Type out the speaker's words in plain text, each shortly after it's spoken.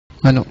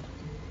I know.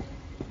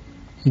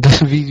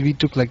 we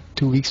took like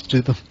 2 weeks to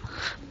do them.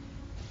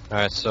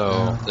 Alright,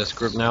 so this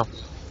group now?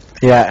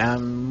 Yeah,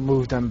 and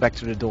move them back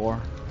to the door.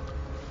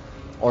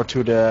 Or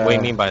to the... What do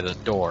you mean by the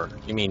door?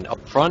 You mean up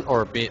front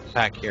or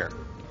back here?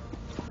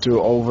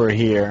 To over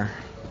here.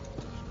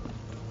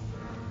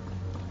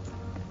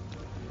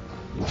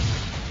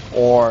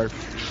 Or...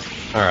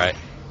 Alright.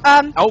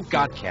 Oh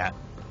god, cat.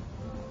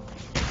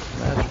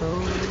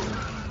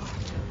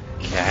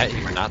 Cat,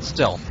 you're not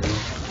still.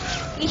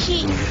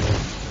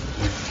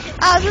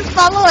 I was just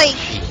following.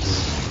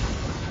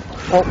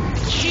 Oh,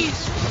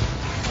 Jeez.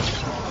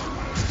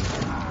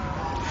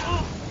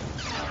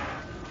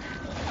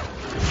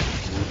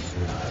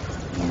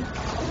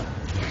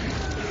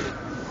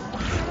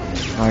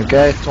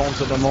 okay,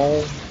 taunted them all.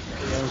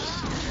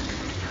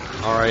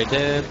 Yes. Alright,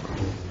 then.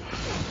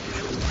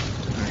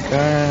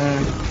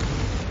 Okay.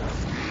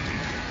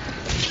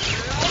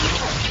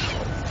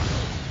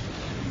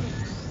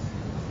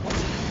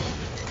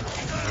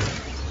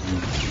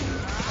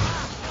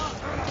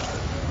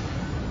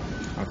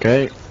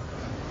 Okay.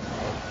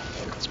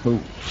 Let's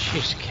move.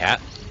 Jeez,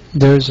 cat.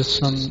 There's a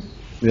some. Yeah,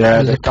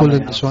 There's they're a tool in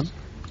coming this out. one.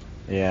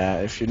 Yeah,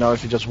 if you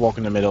just walk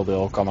in the middle,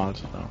 they'll come out.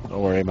 So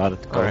don't worry about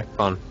it. Go. Alright,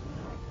 fun.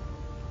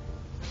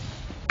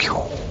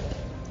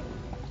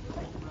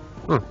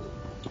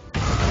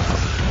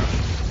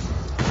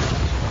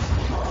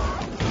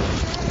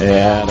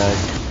 Yeah,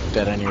 they're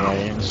dead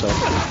anyway and stuff.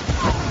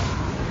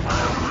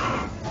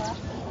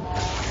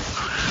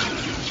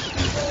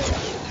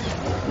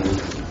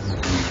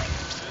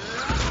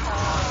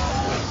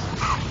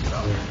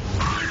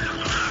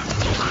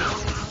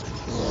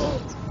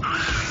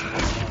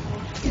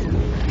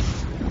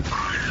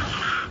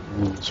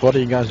 So what do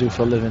you guys do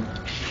for a living?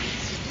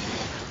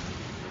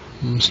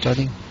 I'm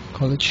studying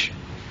college.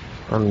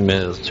 I'm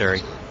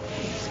military.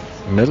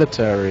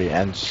 Military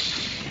and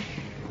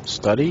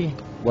study?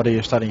 What are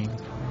you studying?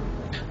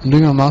 I'm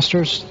doing my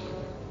master's.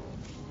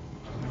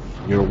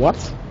 You're what?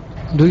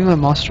 I'm doing my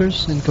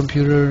master's in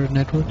computer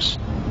networks.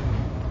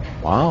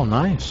 Wow,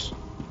 nice.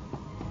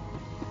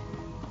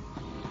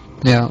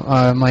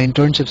 Yeah, my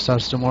internship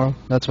starts tomorrow.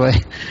 That's why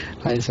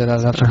I said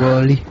I'll have to go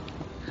early.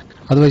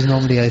 Otherwise,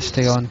 normally I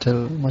stay on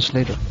till much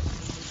later.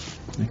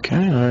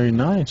 Okay, very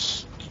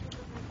nice.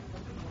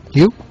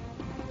 You?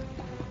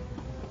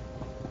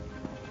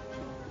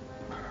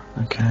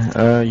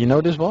 Okay, you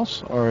know this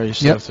boss? Or you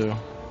still Yep. have to?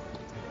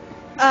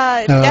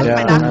 Death yeah,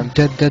 might not. and-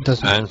 That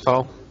doesn't.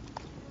 Info?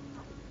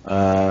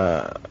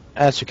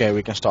 That's okay,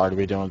 we can start.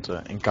 We don't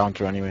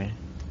encounter anyway.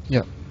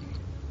 Yeah.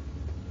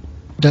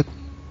 That.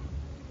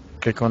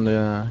 Click on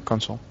the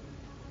console.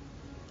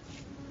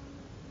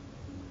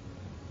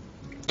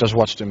 Just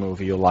watch the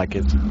movie, you'll like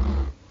it.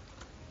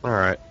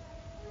 Alright.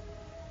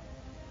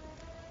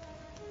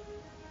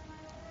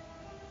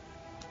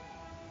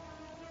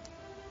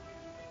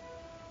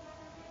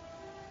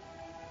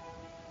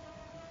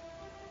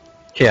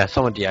 Yeah,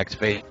 someone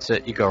deactivates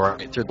it, you go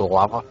right through the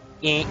lava.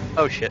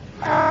 Oh shit.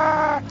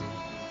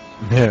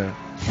 Yeah.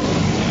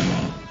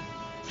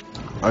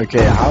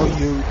 Okay, how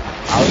you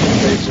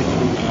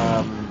basically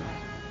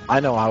I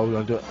know how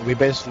we'll do it. We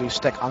basically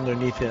stack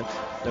underneath it,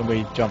 then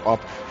we jump up.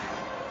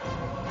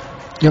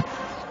 Yep.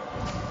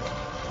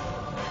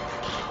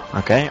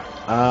 Okay.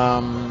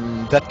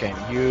 That game.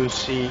 You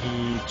see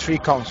 3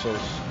 consoles.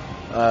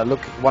 Look,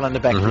 one in the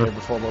back here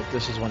before, but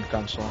this is one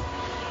console.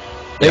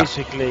 Yeah.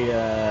 Basically,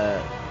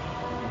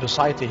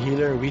 beside the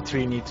healer, we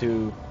 3 need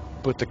to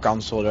put the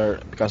console there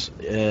because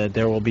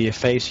there will be a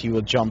phase. He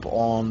will jump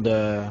on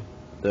the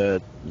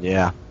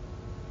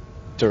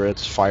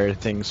turrets, fire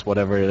things,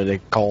 whatever they're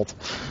called,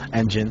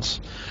 engines.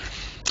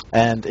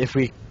 And if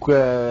we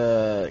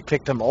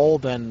click them all,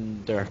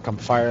 then there come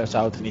fires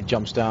out and he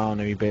jumps down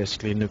and we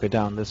basically nuke it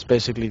down. That's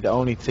basically the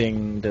only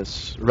thing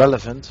that's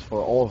relevant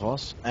for all of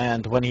us.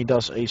 And when he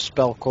does a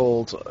spell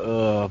called,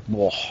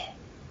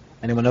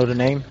 anyone know the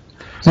name?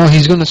 No,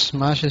 he's gonna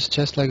smash his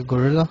chest like a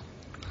gorilla.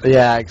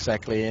 Yeah,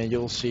 exactly. And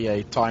you'll see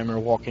a timer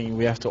walking.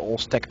 We have to all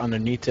stack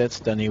underneath it.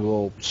 Then he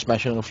will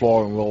smash it on the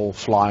floor and we'll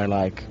fly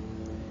like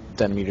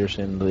 10 meters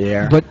in the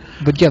air. But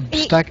yeah,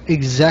 stack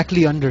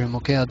exactly under him,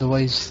 okay?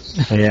 Otherwise.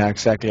 Yeah,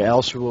 exactly.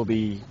 Else you will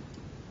be,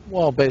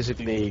 well,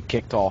 basically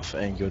kicked off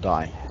and you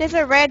die. There's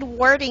a red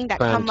wording that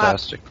come up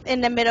Fantastic.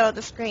 in the middle of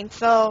the screen.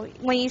 So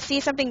when you see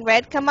something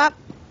red come up,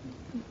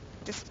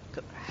 just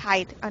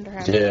hide under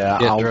him. Yeah,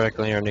 Get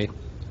directly underneath.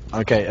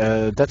 Okay,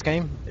 that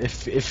game.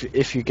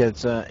 If you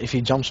get if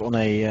he jumps on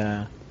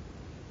a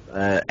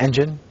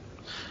engine,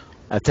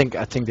 I think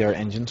there are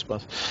engines,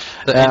 but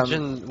The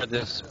engine where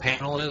this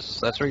panel is,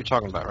 that's what you're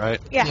talking about, right?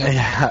 Yeah.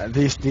 yeah,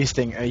 these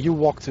thing. You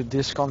walk to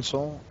this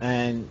console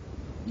and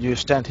you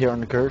stand here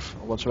on the curve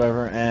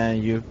whatsoever,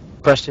 and you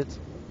press it.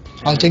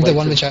 I'll take the wait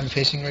one till- which I'm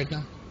facing right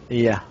now.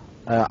 Yeah,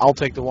 I'll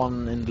take the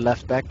one in the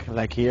left back,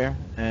 like here,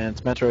 and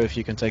it's matter if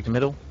you can take the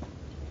middle.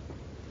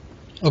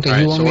 Okay,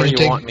 Alright, you want so me where to you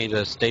take? want me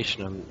to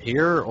station him?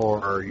 Here,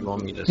 or you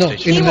want me to No,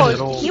 station He in him the in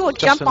the will, middle? he will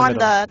Just jump in the on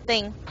middle. the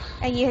thing,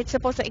 and you're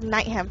supposed to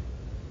ignite him.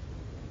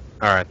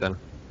 Alright then.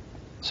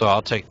 So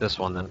I'll take this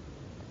one then.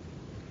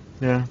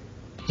 Yeah.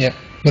 Yeah,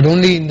 but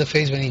only in the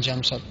phase when he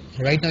jumps up.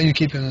 Right now you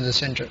keep him in the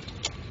center.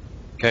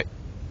 Okay.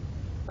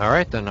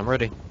 Alright then, I'm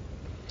ready.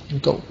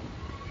 Go.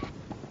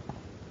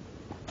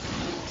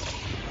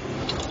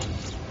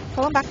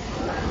 Pull him back.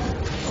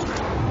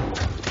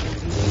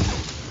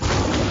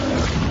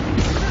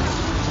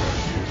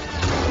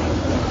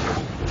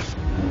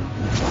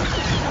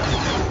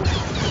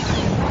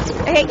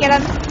 Okay, get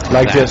on.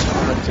 Like That. this.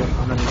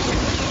 Underneath it.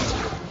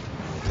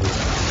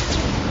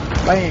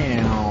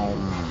 Bam!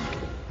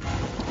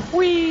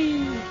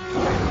 Whee!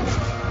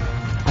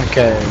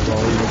 Okay,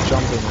 well, we will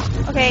jump in.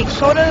 Okay,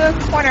 go to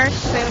the corner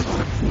soon.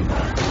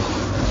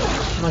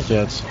 Not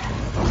yet.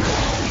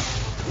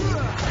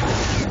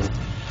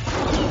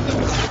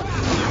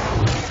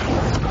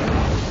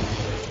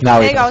 Now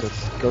There he you does go. it.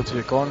 Go to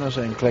the corners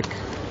and click.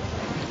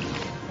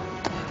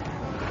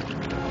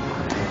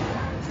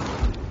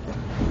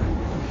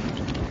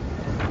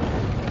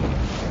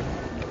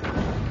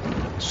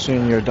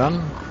 Soon you're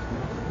done.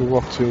 We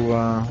walk to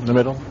the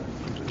middle.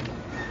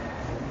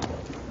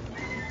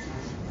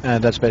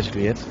 And that's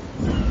basically it.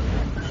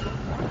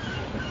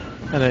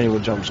 And then he will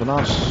jump on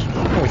us.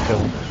 And we kill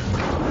him.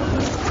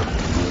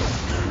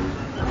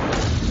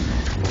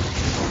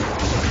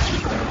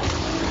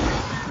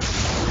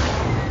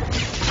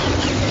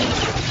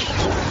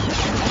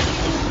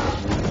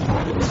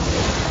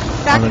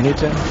 Back. Underneath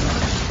him.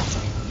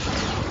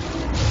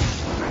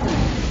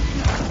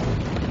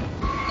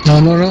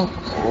 No.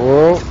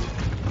 Whoa.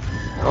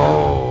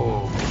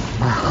 Oh,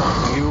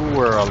 you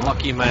were a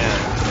lucky man.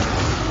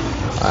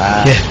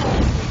 Yeah.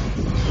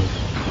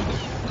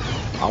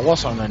 I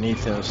was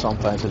underneath him,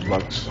 sometimes it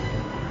bugs.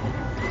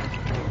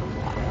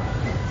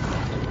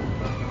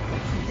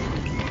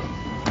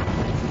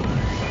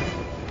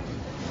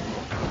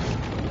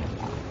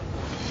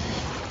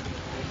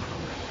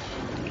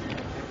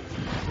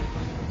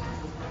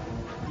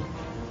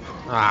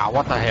 Ah,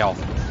 what the hell?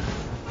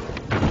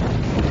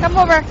 Come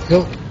over.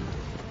 Go.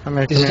 Come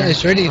here,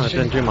 It's ready. Oh, It's it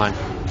didn't ready. do mine.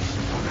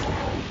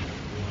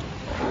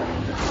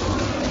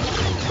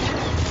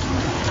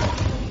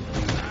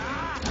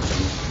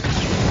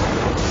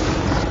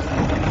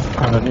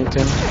 Underneath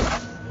him.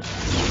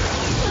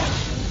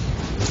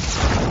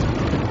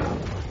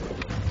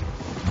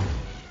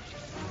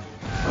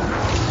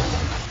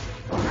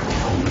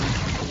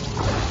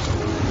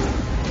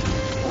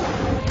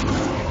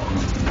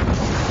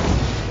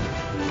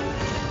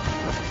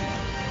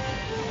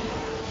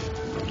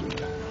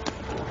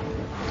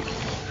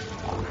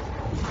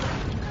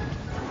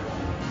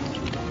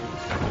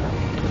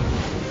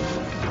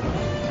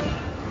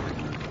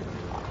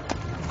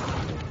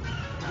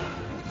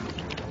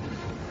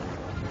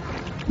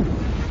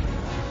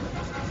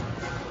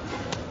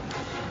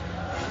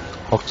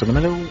 Walk to the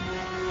middle.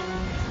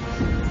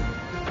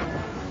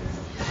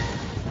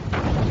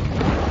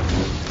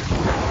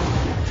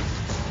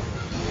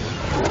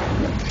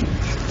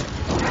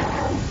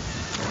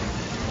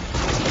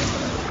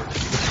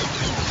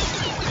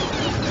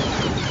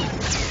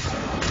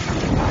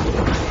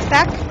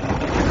 Back.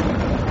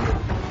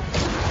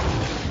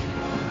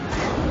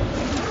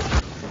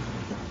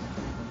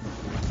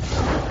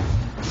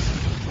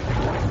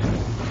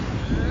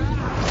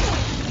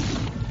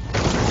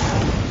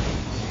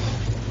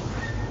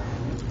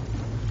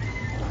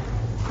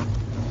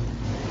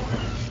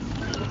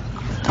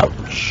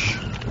 Ouch.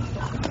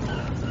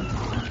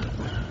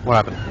 What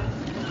happened?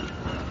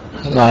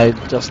 No, it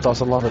just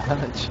does a lot of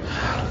damage.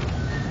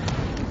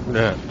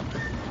 Yeah.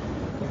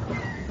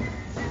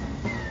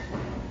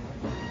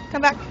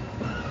 Come back.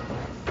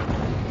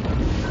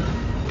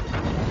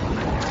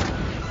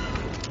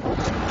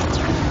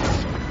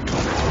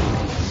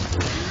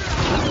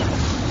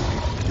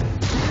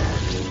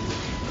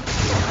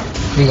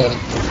 We got it.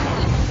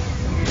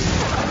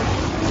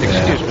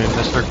 Excuse me,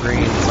 Mr.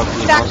 Green,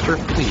 lovely Back. monster,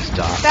 please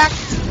die. Back.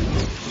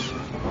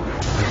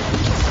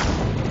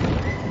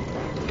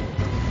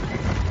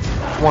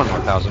 One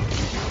more thousand.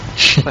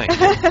 Thanks.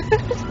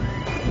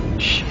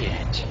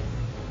 Shit.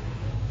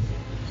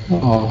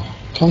 Oh,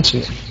 can't see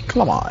it.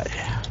 Come on.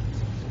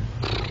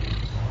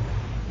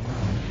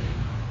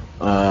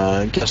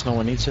 Guess no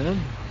one needs it in.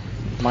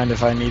 Mind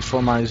if I need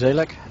for my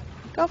Zelek?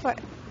 Go for it.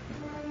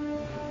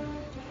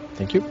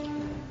 Thank you.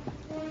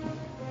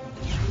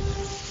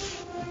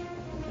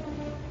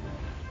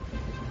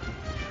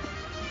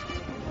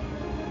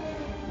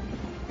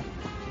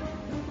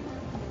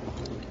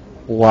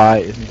 Why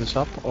isn't this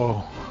up?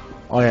 Oh.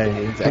 Oh yeah,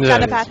 it's Yeah.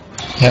 Got a pad.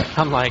 Yeah.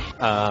 I'm like,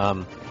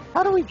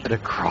 how do we get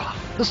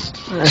across?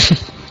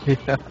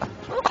 Yeah.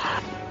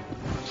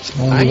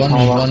 Only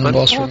I one but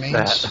boss fuck remains.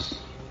 that.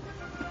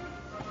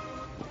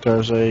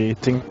 There's a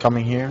thing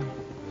coming here.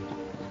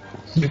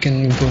 You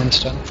can go and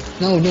stun.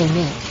 No.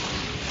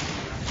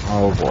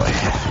 Oh boy.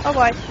 Oh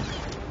boy.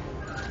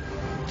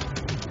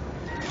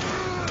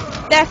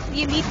 Death,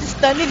 you need to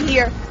stun him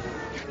here.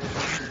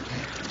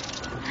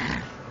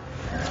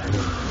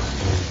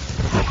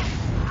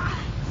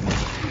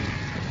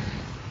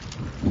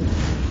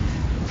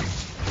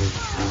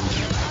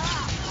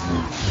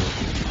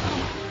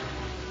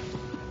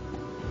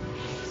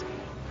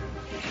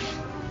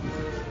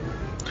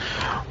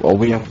 Well,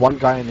 we have one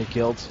guy in the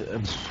guild.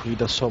 He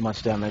does so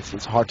much damage.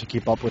 It's hard to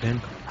keep up with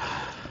him.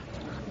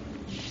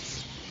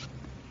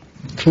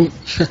 True.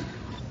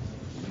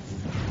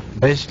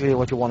 Basically,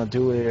 what you want to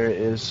do here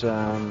is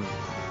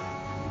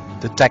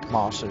the tech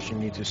masters. You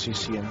need to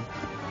CC him.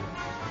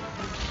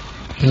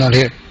 Not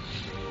here.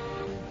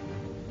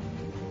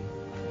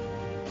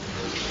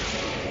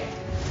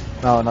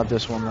 No, not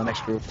this one. The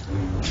next group.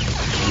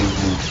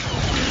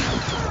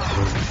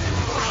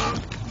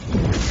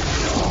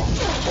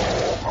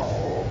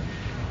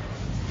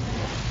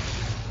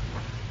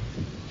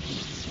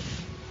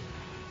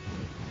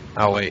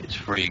 I'll wait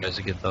for you guys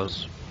to get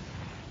those.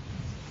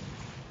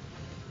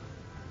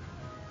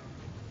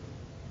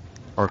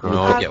 Or can we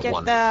all I'll get get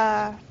one?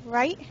 the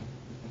right.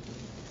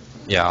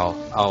 Yeah,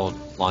 I'll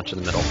launch in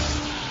the middle.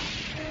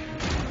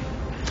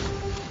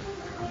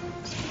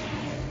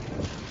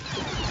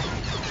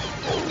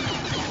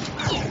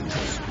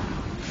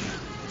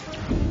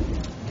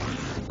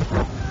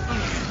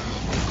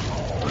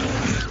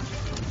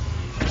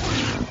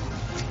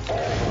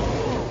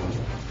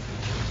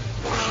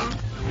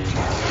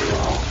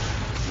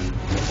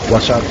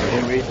 Watch out for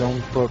Henry.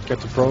 Don't get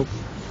the probe.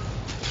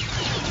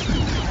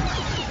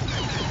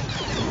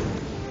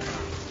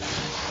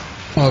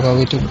 Oh god,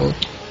 we took both.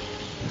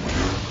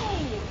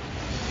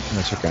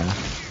 That's okay.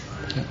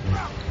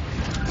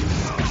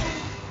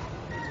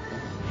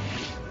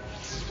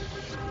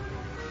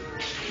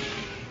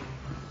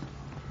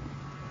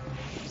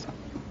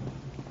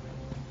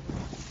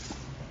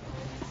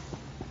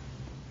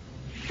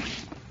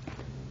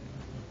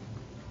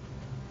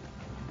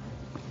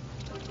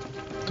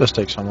 Just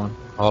take someone.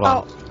 Hold on.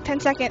 Oh, 10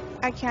 second.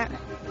 I can't.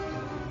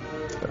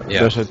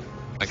 Yeah. There's a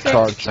Like Six, 30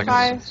 charge. seconds.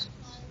 5.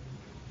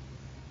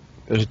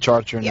 There's a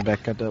charger in Yeah. the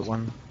back at that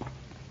one.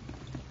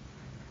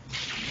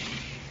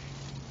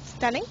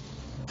 Stunning.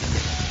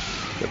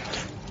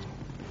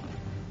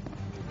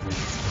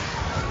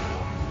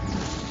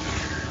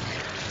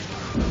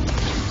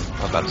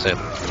 I'm about to say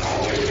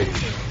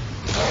it.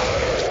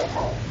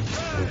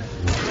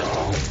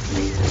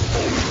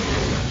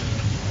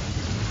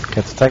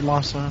 Get the tech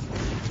master.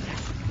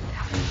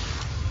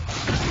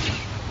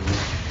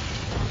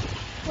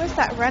 Where's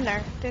that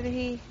runner? Did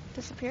he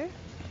disappear?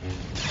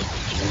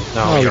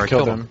 No, Oh, you you already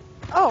killed killed him.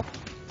 Oh,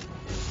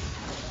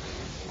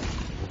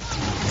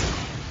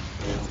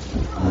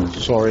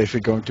 Sorry if we're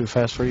going too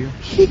fast for you.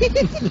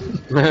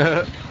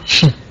 him.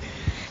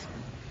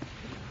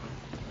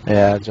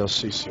 Yeah,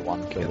 just CC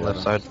one kill. Get the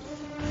left other. side.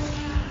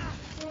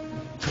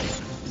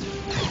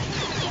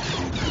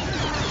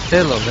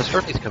 Hello,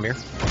 mister. Please come here.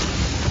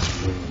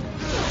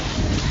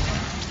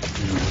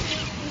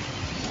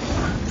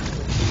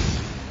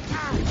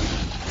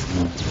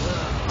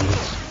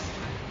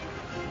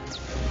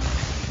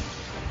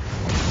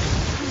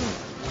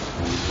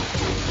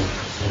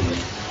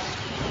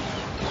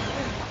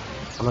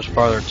 How much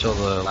farther till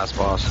the last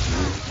boss?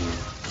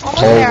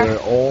 almost Oh, there. we're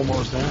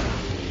almost there.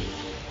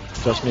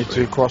 Just need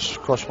to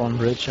cross one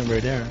bridge and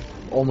we're there.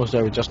 Almost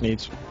there. We just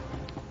need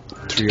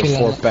 3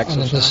 or 4 packs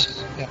or so.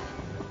 this.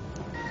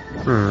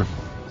 Yeah.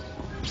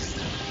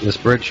 This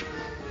bridge?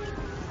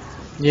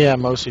 Yeah,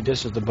 mostly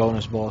this is the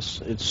bonus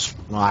boss. It's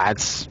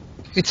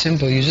It's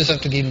simple. You just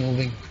have to keep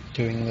moving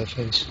during the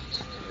phase.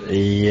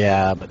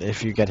 yeah, but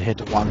if you get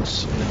hit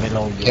once in the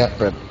middle, you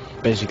Yeah.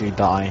 basically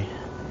die.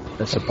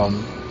 That's a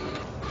problem.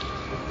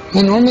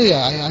 Well, normally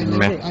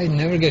Meh. I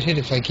never get hit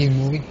if I keep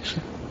moving.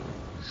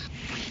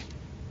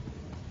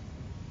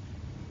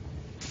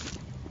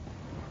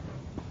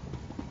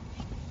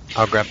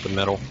 I'll grab the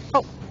middle.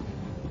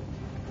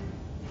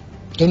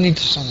 Don't need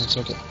to stun. It's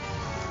okay.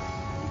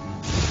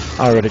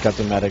 I already got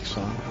the medic,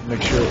 so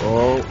make sure.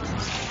 Oh,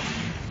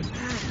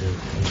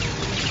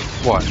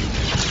 What?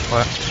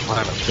 What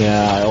happened?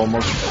 yeah, I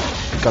almost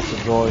got the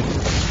droid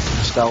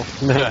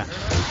stealth.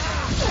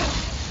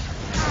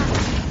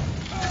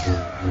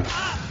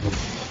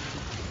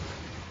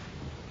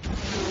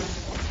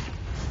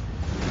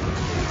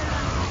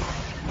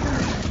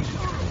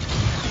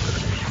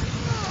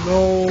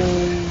 No.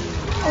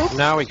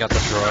 Now we got the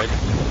droid.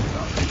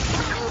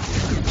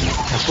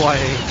 That's why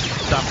I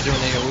stopped doing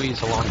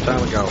AoEs a long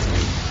time ago.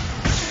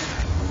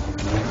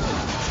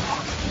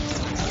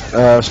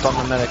 Stun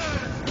the medic.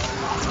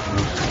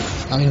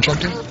 I'm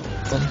interrupting.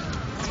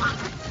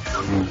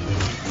 Problem.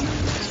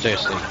 Stay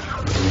asleep.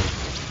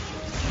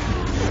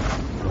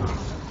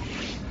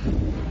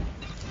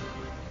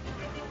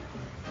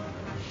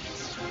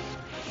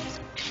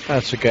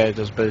 That's okay.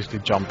 Just basically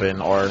jump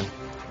in or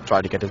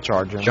try to get the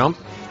charger. Jump?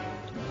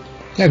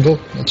 Yeah, go.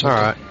 That's okay.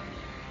 Alright.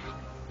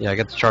 Yeah,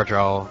 get the charger,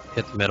 I'll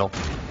hit the middle.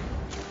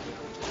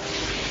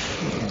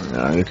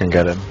 Yeah, you can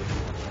get him.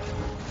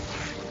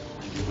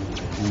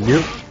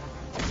 Yep.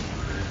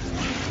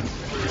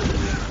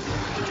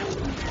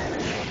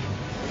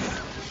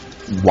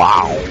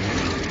 Wow.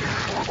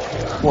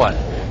 What?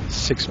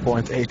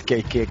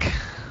 6.8k kick.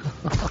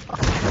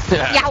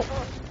 Yow.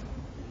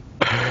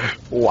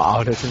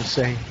 Wow, that's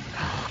insane.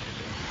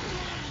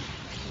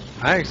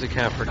 I actually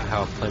can't forget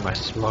how to play my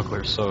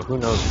smuggler, so who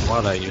knows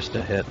what I used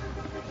to hit.